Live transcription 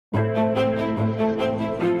Hello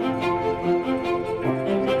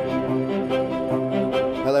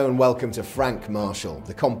and welcome to Frank Marshall,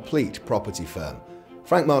 the complete property firm.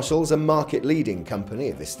 Frank Marshall is a market-leading company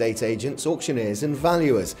of estate agents, auctioneers and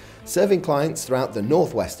valuers, serving clients throughout the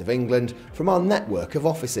northwest of England from our network of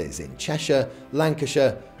offices in Cheshire,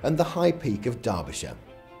 Lancashire and the High Peak of Derbyshire.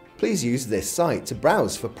 Please use this site to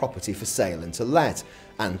browse for property for sale and to let,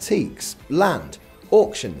 antiques, land,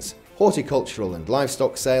 auctions, horticultural and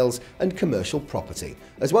livestock sales and commercial property,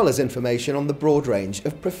 as well as information on the broad range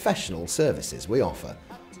of professional services we offer.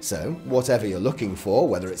 So, whatever you're looking for,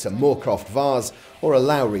 whether it's a Moorcroft vase or a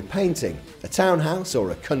Lowry painting, a townhouse or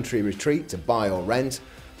a country retreat to buy or rent,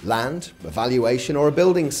 land, a valuation or a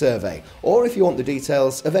building survey, or if you want the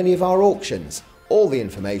details of any of our auctions, all the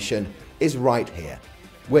information is right here.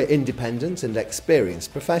 We're independent and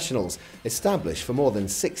experienced professionals, established for more than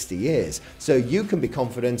 60 years, so you can be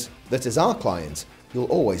confident that as our client, you'll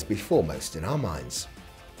always be foremost in our minds.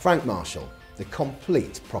 Frank Marshall, the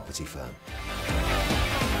complete property firm.